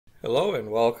Hello and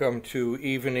welcome to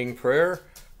evening prayer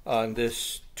on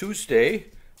this Tuesday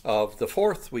of the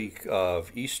fourth week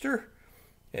of Easter.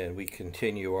 And we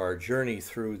continue our journey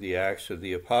through the Acts of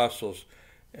the Apostles,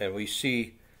 and we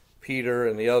see Peter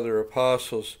and the other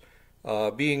apostles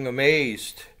being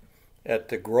amazed at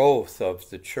the growth of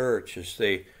the church as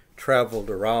they traveled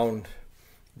around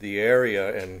the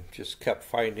area and just kept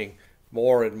finding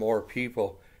more and more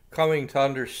people coming to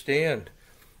understand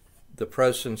the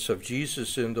presence of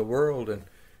Jesus in the world,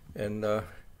 and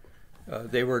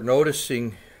they were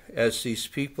noticing as these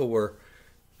people were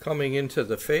coming into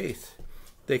the faith,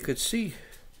 they could see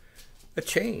a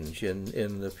change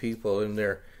in the people, in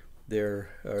their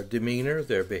demeanor,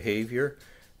 their behavior,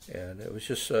 and it was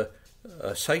just a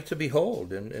sight to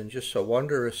behold, and just a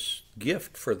wondrous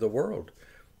gift for the world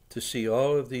to see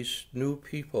all of these new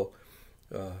people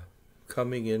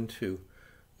coming into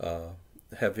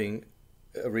having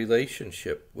a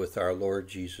relationship with our Lord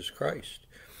Jesus Christ.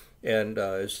 And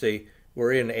as they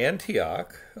were in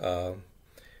Antioch,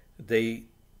 they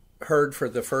heard for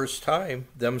the first time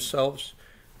themselves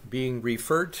being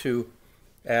referred to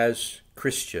as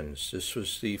Christians. This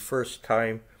was the first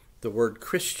time the word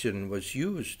Christian was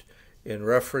used in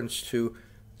reference to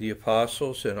the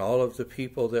apostles and all of the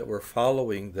people that were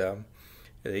following them.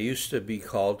 They used to be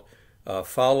called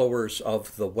followers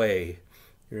of the way.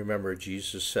 You remember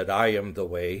Jesus said, "I am the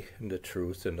way and the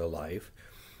truth and the life."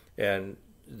 And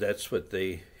that's what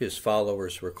his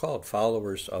followers were called,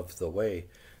 followers of the way.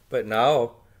 But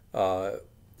now,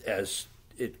 as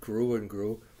it grew and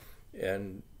grew,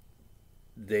 and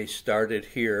they started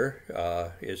here,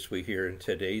 as we hear in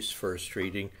today's first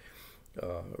reading,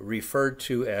 referred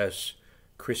to as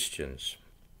Christians.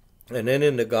 And then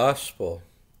in the gospel,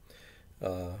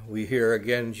 we hear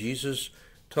again Jesus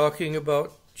talking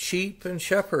about sheep and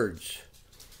shepherds,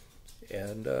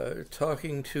 and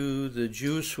talking to the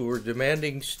Jews who were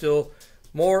demanding still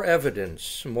more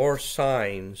evidence, more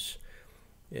signs,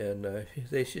 and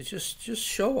they said, just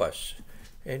show us.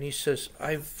 And he says,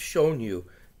 "I've shown you,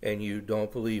 and you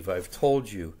don't believe. I've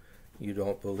told you, you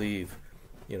don't believe.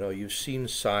 You know, you've seen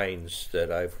signs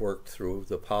that I've worked through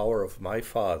the power of my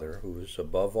Father, who is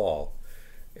above all,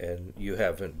 and you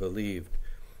haven't believed."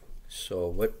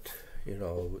 So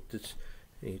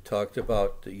he talked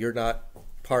about that you're not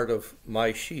part of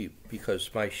my sheep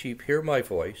because my sheep hear my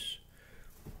voice.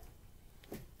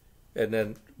 And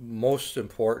then most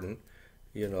important,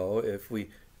 if we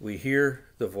hear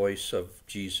the voice of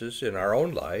Jesus in our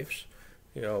own lives,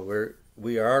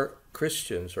 we are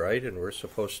Christians, right? And we're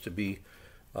supposed to be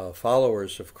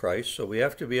followers of Christ. So we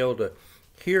have to be able to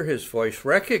hear his voice,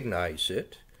 recognize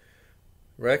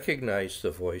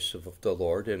the voice of the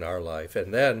Lord in our life.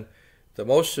 And then the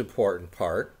most important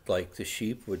part, like the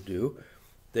sheep would do,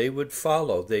 they would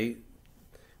follow. They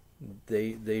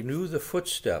knew the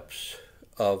footsteps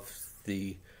of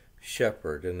the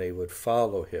shepherd, and they would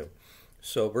follow him.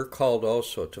 So we're called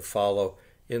also to follow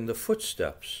in the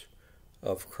footsteps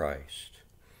of Christ.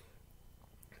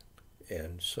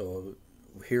 And so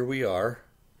here we are,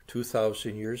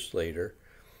 2,000 years later,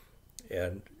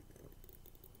 and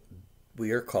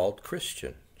we are called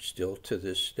Christian still to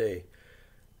this day.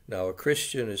 Now, a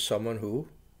Christian is someone who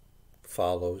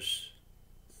follows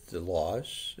the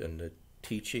laws and the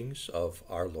teachings of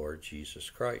our Lord Jesus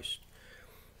Christ.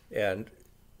 And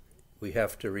we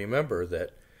have to remember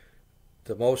that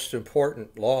the most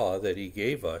important law that he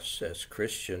gave us as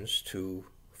Christians to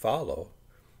follow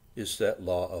is that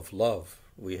law of love.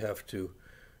 We have to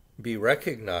be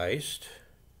recognized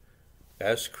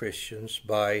as Christians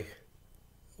by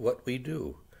what we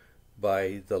do,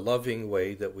 by the loving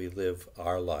way that we live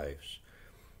our lives,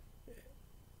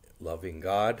 loving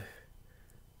God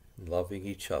and loving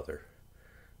each other.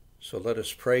 So let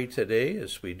us pray today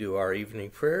as we do our evening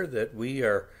prayer that we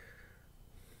are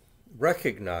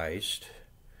recognized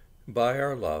by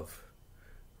our love,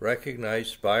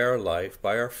 recognized by our life,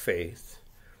 by our faith,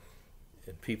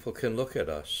 and people can look at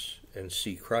us and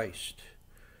see Christ.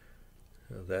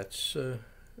 That's a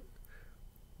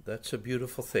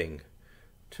beautiful thing,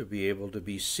 to be able to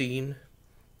be seen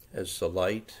as the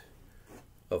light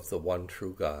of the one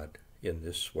true God in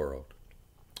this world.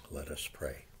 Let us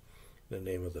pray. In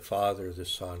the name of the Father, the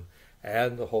Son,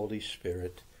 and the Holy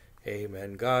Spirit.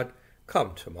 Amen. God,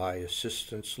 come to my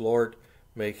assistance, Lord.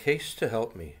 Make haste to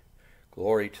help me.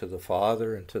 Glory to the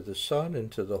Father, and to the Son, and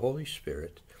to the Holy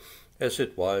Spirit, as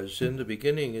it was in the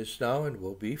beginning, is now, and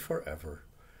will be forever.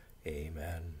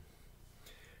 Amen.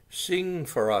 Sing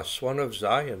for us one of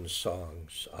Zion's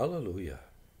songs. Alleluia.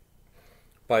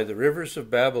 By the rivers of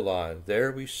Babylon, there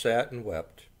we sat and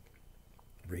wept,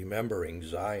 remembering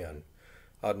Zion.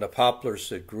 On the poplars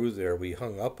that grew there we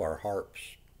hung up our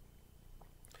harps.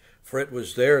 For it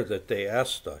was there that they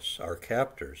asked us, our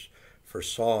captors, for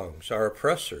songs, our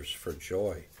oppressors for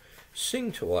joy.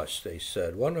 Sing to us, they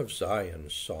said, one of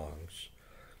Zion's songs.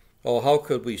 Oh, how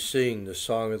could we sing the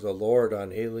song of the Lord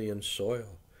on alien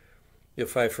soil?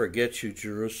 If I forget you,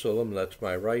 Jerusalem, let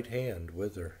my right hand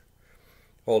wither.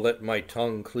 Oh, let my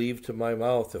tongue cleave to my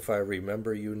mouth if I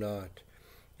remember you not,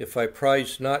 if I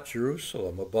prize not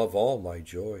Jerusalem above all my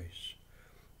joys.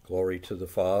 Glory to the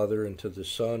Father, and to the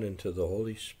Son, and to the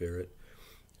Holy Spirit,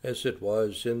 as it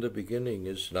was in the beginning,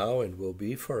 is now, and will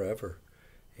be forever.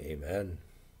 Amen.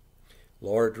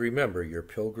 Lord, remember your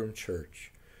pilgrim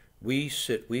church. We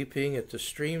sit weeping at the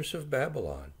streams of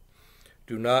Babylon.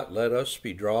 Do not let us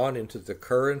be drawn into the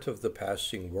current of the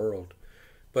passing world,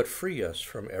 but free us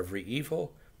from every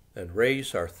evil, and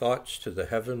raise our thoughts to the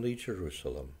heavenly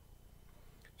Jerusalem.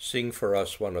 Sing for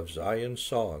us one of Zion's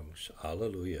songs.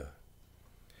 Alleluia.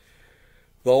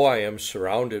 Though I am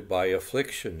surrounded by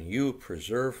affliction, you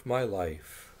preserve my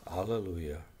life.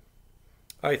 Alleluia.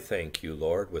 I thank you,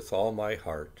 Lord, with all my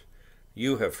heart.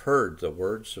 You have heard the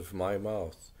words of my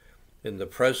mouth. In the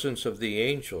presence of the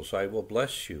angels I will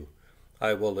bless you.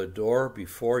 I will adore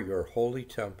before your holy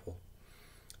temple.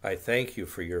 I thank you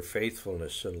for your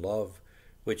faithfulness and love,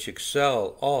 which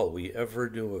excel all we ever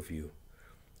knew of you.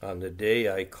 On the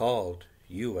day I called,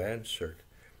 you answered.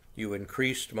 You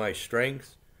increased my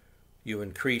strength. You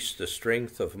increased the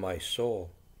strength of my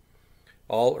soul.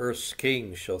 All earth's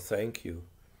kings shall thank you.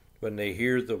 When they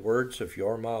hear the words of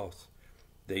your mouth,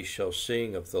 they shall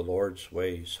sing of the Lord's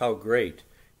ways. How great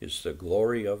is the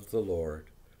glory of the Lord.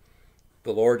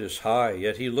 The Lord is high,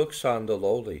 yet he looks on the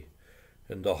lowly,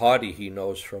 and the haughty he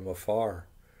knows from afar.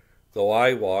 Though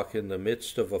I walk in the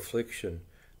midst of affliction,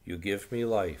 you give me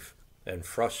life and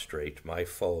frustrate my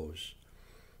foes.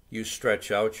 You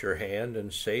stretch out your hand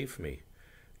and save me.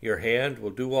 Your hand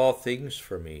will do all things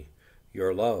for me.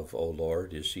 Your love, O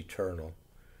Lord, is eternal.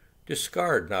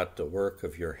 Discard not the work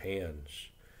of your hands.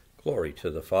 Glory to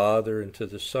the Father, and to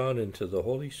the Son, and to the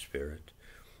Holy Spirit,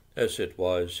 as it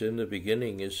was in the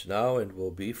beginning, is now, and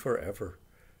will be forever.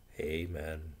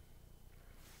 Amen.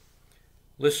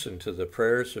 Listen to the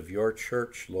prayers of your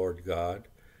church, Lord God.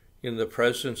 In the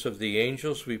presence of the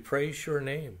angels we praise your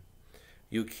name.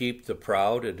 You keep the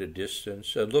proud at a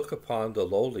distance, and look upon the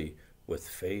lowly with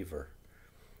favor.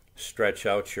 Stretch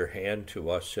out your hand to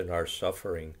us in our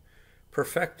suffering.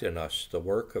 Perfect in us the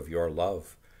work of your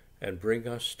love, and bring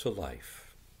us to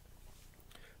life.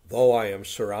 Though I am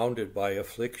surrounded by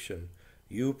affliction,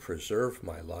 you preserve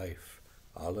my life.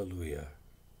 Alleluia.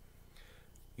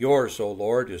 Yours, O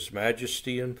Lord, is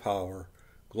majesty and power,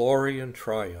 glory and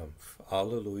triumph.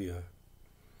 Alleluia.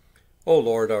 O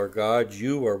Lord our God,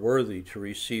 you are worthy to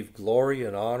receive glory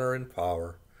and honor and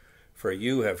power, for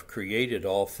you have created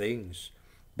all things.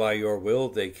 By your will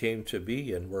they came to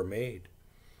be and were made.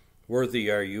 Worthy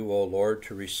are you, O Lord,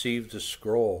 to receive the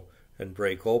scroll and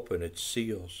break open its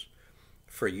seals.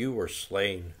 For you were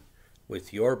slain.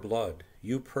 With your blood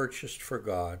you purchased for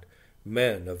God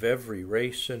men of every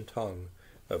race and tongue,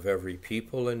 of every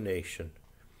people and nation.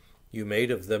 You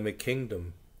made of them a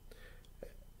kingdom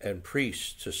and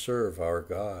priests to serve our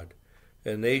God,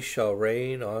 and they shall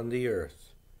reign on the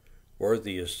earth.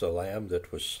 Worthy is the Lamb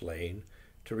that was slain,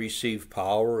 to receive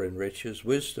power and riches,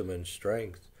 wisdom and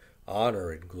strength,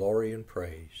 honor and glory and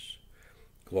praise.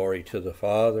 Glory to the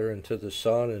Father, and to the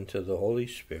Son, and to the Holy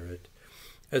Spirit,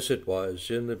 as it was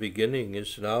in the beginning,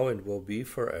 is now, and will be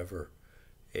forever.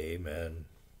 Amen.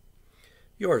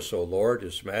 Yours, O Lord,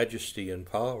 is majesty and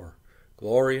power,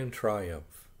 glory and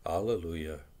triumph.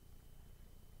 Alleluia.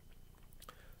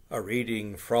 A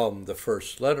reading from the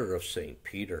first letter of St.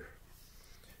 Peter.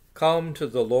 Come to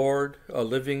the Lord, a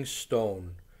living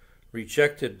stone,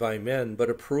 rejected by men, but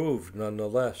approved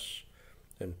nonetheless,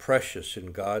 and precious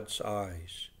in God's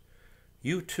eyes.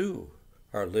 You too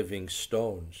are living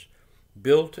stones,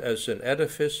 built as an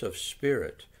edifice of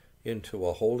spirit into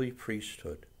a holy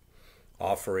priesthood,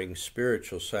 offering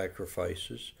spiritual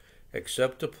sacrifices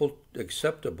acceptable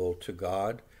to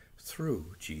God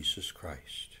through Jesus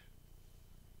Christ.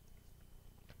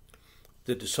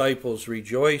 The disciples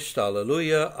rejoiced,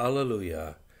 Alleluia,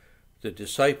 Alleluia. The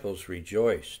disciples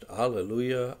rejoiced,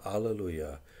 Alleluia,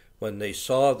 Alleluia, when they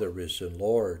saw the risen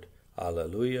Lord.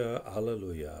 Alleluia,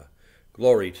 Alleluia.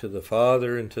 Glory to the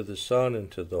Father, and to the Son, and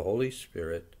to the Holy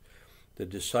Spirit. The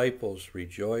disciples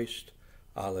rejoiced,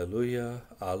 Alleluia,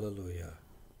 Alleluia.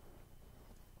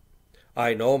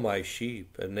 I know my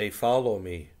sheep, and they follow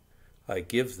me. I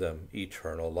give them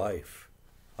eternal life.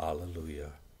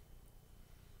 Alleluia.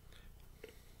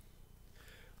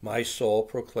 My soul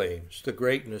proclaims the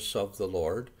greatness of the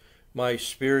Lord. My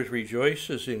spirit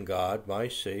rejoices in God, my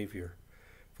Savior,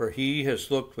 for he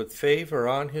has looked with favor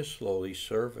on his lowly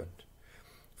servant.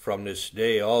 From this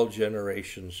day all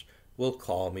generations will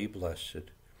call me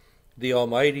blessed. The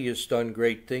Almighty has done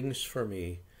great things for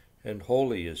me, and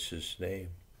holy is his name.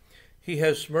 He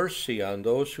has mercy on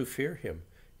those who fear him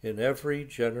in every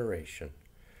generation.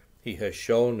 He has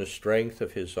shown the strength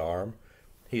of his arm.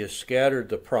 He has scattered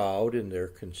the proud in their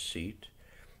conceit.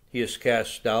 He has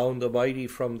cast down the mighty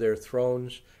from their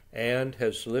thrones and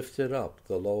has lifted up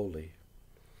the lowly.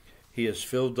 He has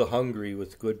filled the hungry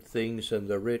with good things, and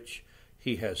the rich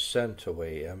he has sent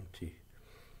away empty.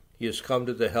 He has come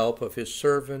to the help of his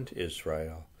servant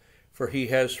Israel, for he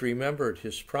has remembered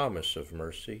his promise of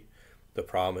mercy, the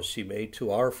promise he made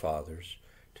to our fathers,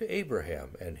 to Abraham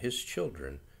and his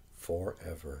children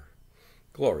forever.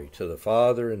 Glory to the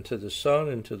Father, and to the Son,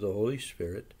 and to the Holy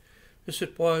Spirit, as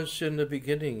it was in the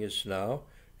beginning, is now,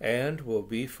 and will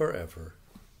be forever.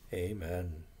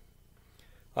 Amen.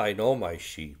 I know my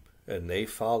sheep, and they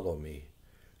follow me.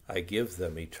 I give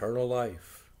them eternal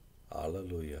life.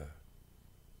 Alleluia.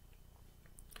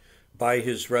 By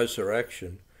his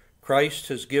resurrection, Christ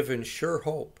has given sure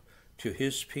hope to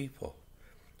his people.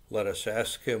 Let us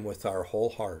ask him with our whole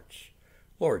hearts.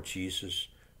 Lord Jesus,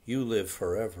 you live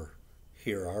forever.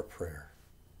 Hear our prayer.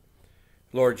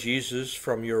 Lord Jesus,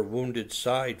 from your wounded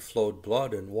side flowed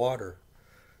blood and water.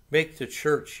 Make the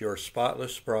church your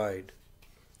spotless bride.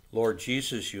 Lord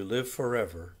Jesus, you live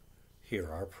forever.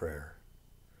 Hear our prayer.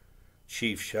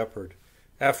 Chief Shepherd,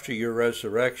 after your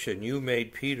resurrection, you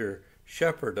made Peter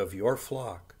shepherd of your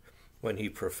flock when he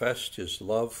professed his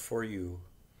love for you.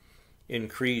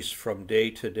 Increase from day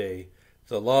to day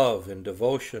the love and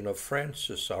devotion of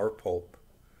Francis, our Pope.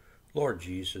 Lord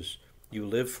Jesus, you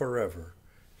live forever.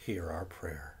 Hear our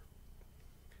prayer.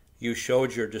 You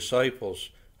showed your disciples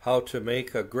how to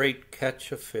make a great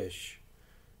catch of fish.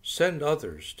 Send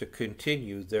others to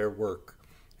continue their work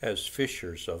as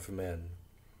fishers of men.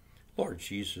 Lord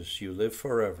Jesus, you live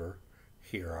forever.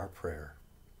 Hear our prayer.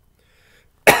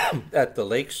 At the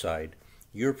lakeside,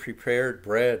 you prepared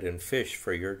bread and fish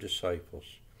for your disciples.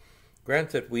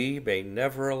 Grant that we may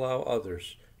never allow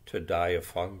others to die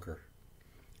of hunger.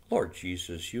 Lord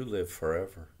Jesus, you live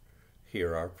forever.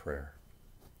 Hear our prayer.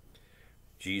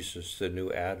 Jesus, the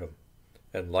new Adam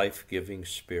and life-giving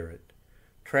Spirit,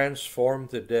 transform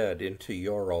the dead into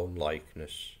your own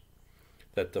likeness,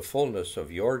 that the fullness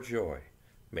of your joy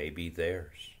may be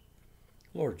theirs.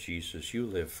 Lord Jesus, you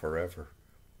live forever.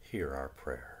 Hear our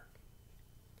prayer.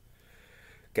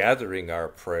 Gathering our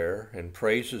prayer and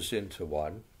praises into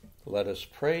one, let us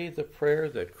pray the prayer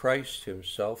that Christ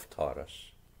himself taught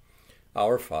us.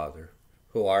 Our Father,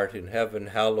 who art in heaven,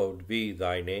 hallowed be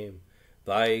thy name.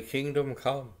 Thy kingdom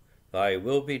come, thy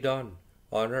will be done,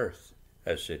 on earth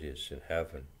as it is in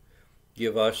heaven.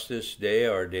 Give us this day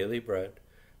our daily bread,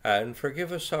 and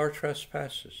forgive us our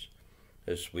trespasses,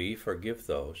 as we forgive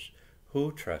those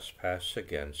who trespass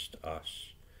against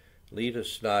us. Lead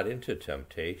us not into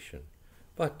temptation,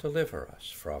 but deliver us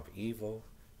from evil.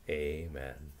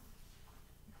 Amen.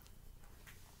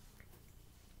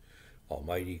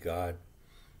 Almighty God,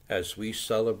 as we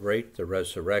celebrate the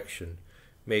resurrection,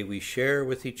 may we share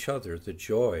with each other the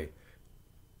joy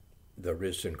the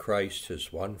risen Christ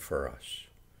has won for us.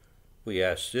 We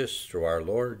ask this through our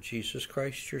Lord Jesus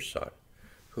Christ, your Son,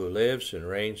 who lives and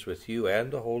reigns with you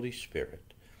and the Holy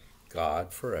Spirit,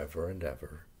 God forever and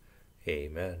ever.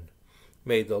 Amen.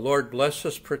 May the Lord bless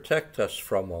us, protect us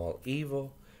from all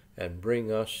evil, and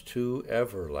bring us to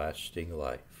everlasting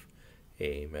life.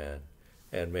 Amen.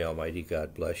 And may Almighty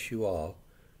God bless you all,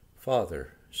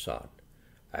 Father, Son,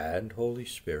 and Holy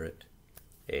Spirit.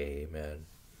 Amen.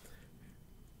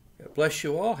 Bless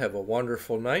you all. Have a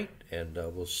wonderful night, and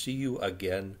we'll see you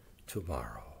again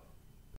tomorrow.